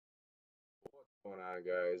What's going on,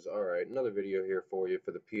 guys? Alright, another video here for you for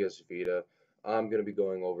the PS Vita. I'm going to be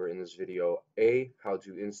going over in this video how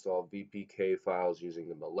to install VPK files using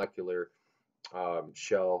the molecular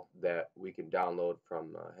shell that we can download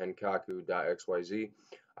from HENKaku.xyz.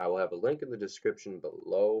 I will have a link in the description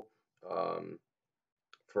below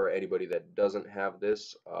for anybody that doesn't have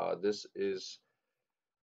this. This is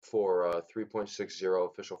for 3.60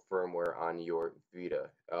 official firmware on your Vita.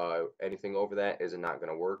 Anything over that is not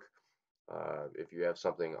going to work. If you have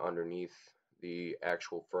something underneath the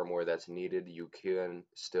actual firmware that's needed, you can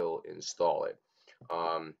still install it.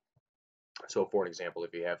 So for an example,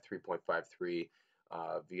 if you have 3.53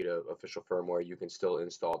 Vita official firmware, you can still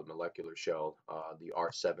install the MolecularShell, the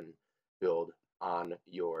R7 build on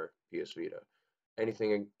your PS Vita.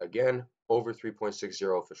 Anything, again, over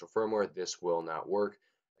 3.60 official firmware, this will not work.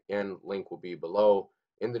 Again, link will be below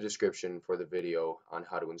in the description for the video on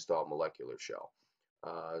how to install MolecularShell.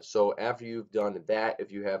 So after you've done that,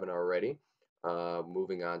 if you haven't already,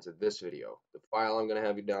 moving on to this video. The file I'm going to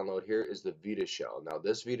have you download here is the VitaShell. Now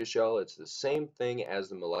this VitaShell, it's the same thing as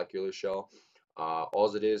the MolecularShell.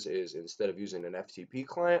 All it is instead of using an FTP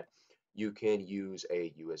client, you can use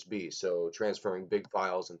a USB. So transferring big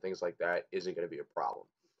files and things like that isn't going to be a problem.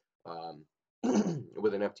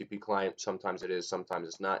 With an FTP client, sometimes it is, sometimes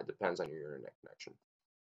it's not. It depends on your internet connection.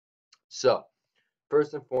 So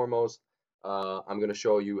first and foremost, I'm going to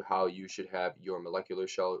show you how you should have your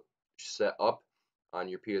MolecularShell set up on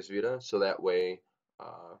your PS Vita, so that way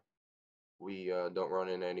we don't run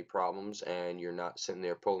into any problems and you're not sitting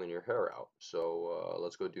there pulling your hair out. So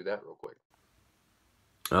let's go do that real quick.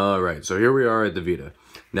 Alright, so here we are at the Vita.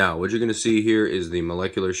 Now, what you're going to see here is the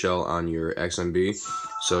MolecularShell on your XMB.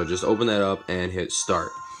 So just open that up and hit start.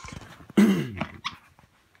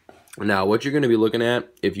 Now, what you're going to be looking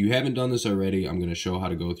at, if you haven't done this already, I'm going to show how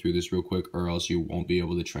to go through this real quick, or else you won't be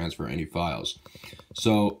able to transfer any files.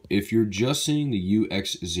 So if you're just seeing the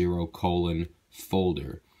UX0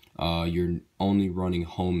 folder, you're only running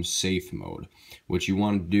home safe mode. What you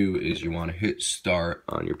want to do is you want to hit start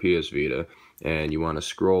on your PS Vita, and you want to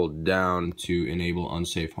scroll down to enable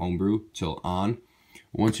unsafe homebrew till on.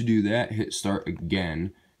 Once you do that, hit start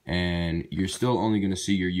again, and you're still only going to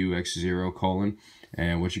see your UX0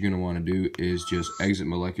 and what you're going to want to do is just exit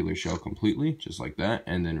MolecularShell completely, just like that,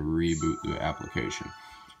 and then reboot the application.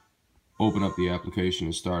 Open up the application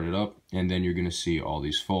and start it up, and then you're going to see all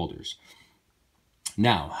these folders.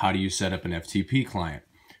 Now, how do you set up an FTP client?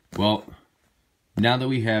 Well, now that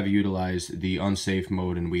we have utilized the unsafe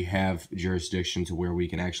mode and we have jurisdiction to where we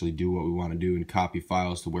can actually do what we want to do and copy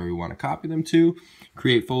files to where we want to copy them to,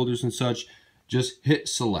 create folders and such, just hit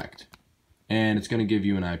select, and it's going to give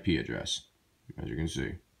you an IP address, as you can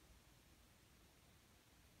see.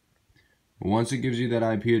 Once it gives you that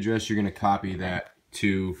IP address, you're going to copy that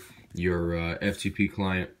to your FTP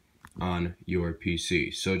client on your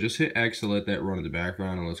PC. So just hit X to let that run in the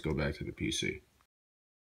background, and let's go back to the PC.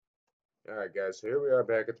 Alright guys, so here we are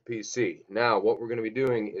back at the PC. Now what we're going to be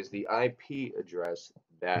doing is the IP address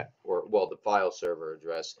that, the file server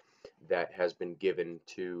address that has been given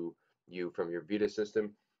to you from your Vita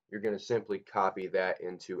system, you're going to simply copy that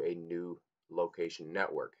into a new location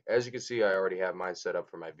network. As you can see, I already have mine set up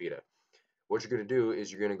for my Vita. What you're going to do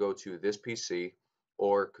is you're going to go to this PC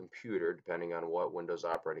or computer, depending on what Windows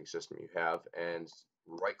operating system you have, and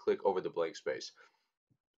right click over the blank space.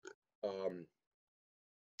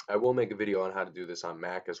 I will make a video on how to do this on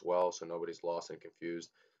Mac as well, so nobody's lost and confused.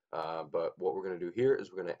 But what we're going to do here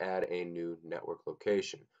is we're going to add a new network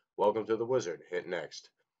location. Welcome to the wizard. Hit next.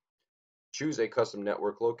 Choose a custom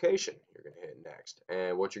network location. You're going to hit next.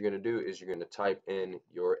 And what you're going to do is you're going to type in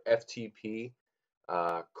your FTP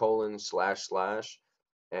 //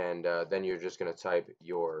 and then you're just going to type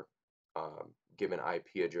your given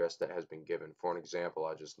IP address that has been given. For an example,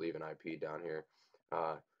 I'll just leave an IP down here.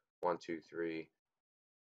 123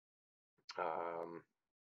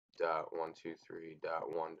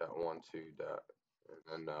 .123.1.12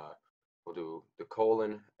 and then we'll do the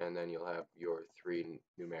colon, and then you'll have your 3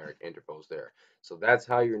 numeric intervals there. So that's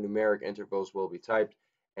how your numeric intervals will be typed.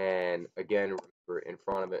 And again, remember, in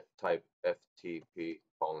front of it, type FTP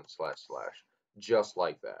 // just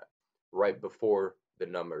like that, right before the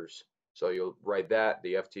numbers. So you'll write that,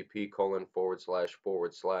 the FTP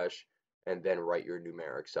 // and then write your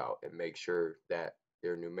numerics out and make sure that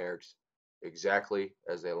their numerics exactly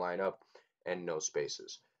as they line up and no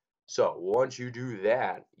spaces. So once you do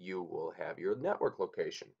that, you will have your network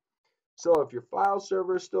location. So if your file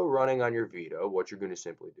server is still running on your Vita, what you're going to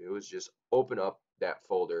simply do is just open up that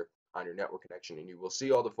folder on your network connection, and you will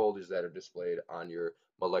see all the folders that are displayed on your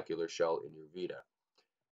MolecularShell in your Vita.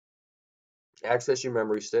 access your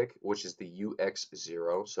memory stick, which is the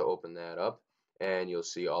UX0. So open that up and you'll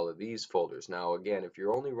see all of these folders. Now again, if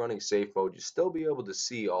you're only running safe mode, you'll still be able to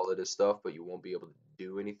see all of this stuff, but you won't be able to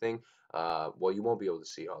do anything. Well, you won't be able to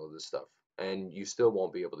see all of this stuff, and you still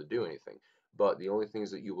won't be able to do anything. But the only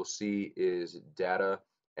things that you will see is data,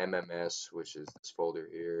 MMS, which is this folder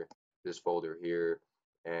here,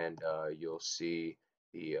 and you'll see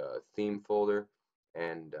the theme folder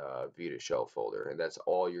and VitaShell folder, and that's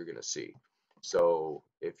all you're gonna see. So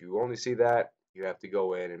if you only see that, you have to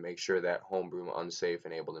go in and make sure that homebrew unsafe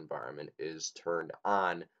enabled environment is turned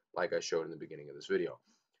on, like I showed in the beginning of this video.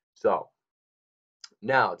 So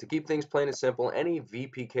now, to keep things plain and simple, any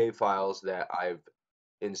VPK files that I've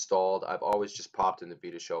installed, I've always just popped in the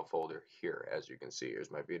VitaShell folder here. As you can see,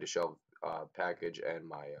 here's my VitaShell package and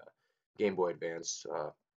my Game Boy Advance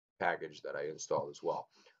package that I installed as well.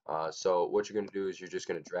 So what you're going to do is you're just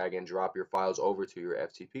going to drag and drop your files over to your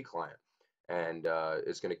FTP client, and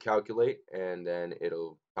it's going to calculate, and then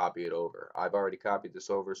it'll copy it over. I've already copied this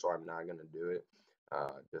over, so I'm not going to do it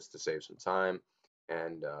just to save some time,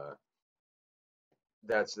 and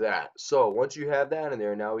that's that. So once you have that in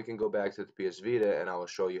there, now we can go back to the PSVita, and I will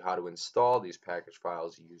show you how to install these package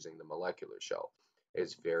files using the MolecularShell.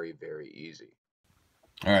 It's very, very easy.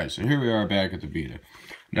 Alright, so here we are back at the Vita.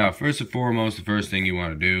 Now, first and foremost, the first thing you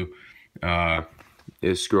want to do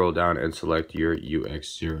is scroll down and select your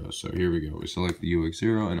UX0. So here we go. We select the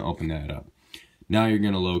UX0 and open that up. Now you're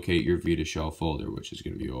going to locate your VitaShell folder, which is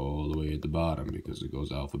going to be all the way at the bottom because it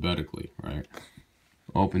goes alphabetically, right?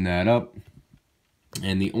 Open that up,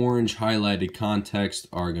 and the orange highlighted context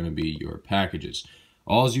are going to be your packages.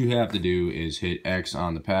 All you have to do is hit X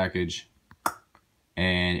on the package,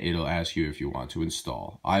 and it'll ask you if you want to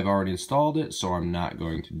install. I've already installed it, so I'm not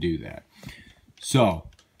going to do that. So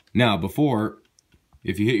now, before,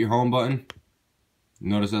 if you hit your home button,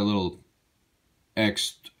 notice that little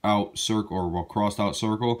X'd out circle or crossed out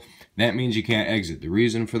circle. That means you can't exit. The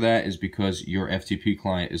reason for that is because your FTP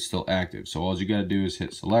client is still active. So all you got to do is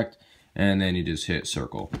hit select, and then you just hit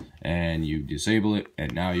circle, and you disable it,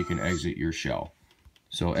 and now you can exit your shell.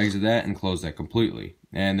 So exit that and close that completely,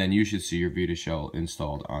 and then you should see your VitaShell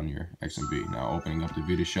installed on your XMB. Now opening up the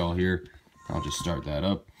VitaShell here, I'll just start that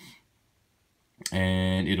up,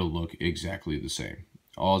 and it'll look exactly the same.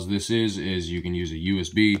 All this is you can use a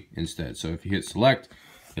USB instead. So if you hit select,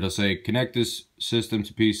 it'll say connect this system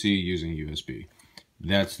to PC using USB.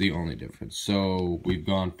 That's the only difference. So we've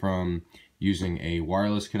gone from using a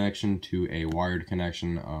wireless connection to a wired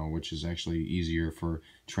connection, which is actually easier for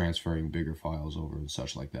transferring bigger files over and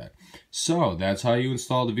such like that. So that's how you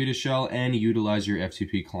install the VitaShell and utilize your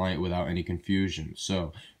FTP client without any confusion.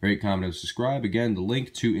 So rate, comment, and subscribe. Again, the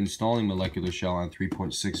link to installing MolecularShell on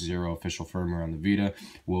 3.60 official firmware on the Vita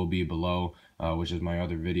will be below, which is my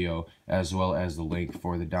other video, as well as the link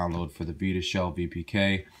for the download for the VitaShell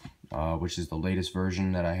VPK, which is the latest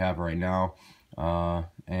version that I have right now,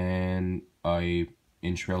 and a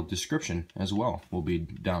intro description as well will be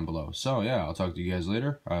down below. So yeah, I'll talk to you guys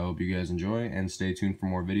later. I hope you guys enjoy, and stay tuned for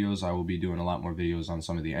more videos. I will be doing a lot more videos on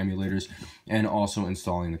some of the emulators, and also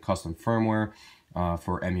installing the custom firmware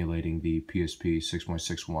for emulating the PSP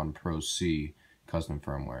 6.61 Pro C custom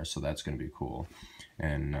firmware. So that's going to be cool.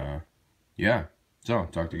 And yeah, so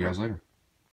talk to you guys later.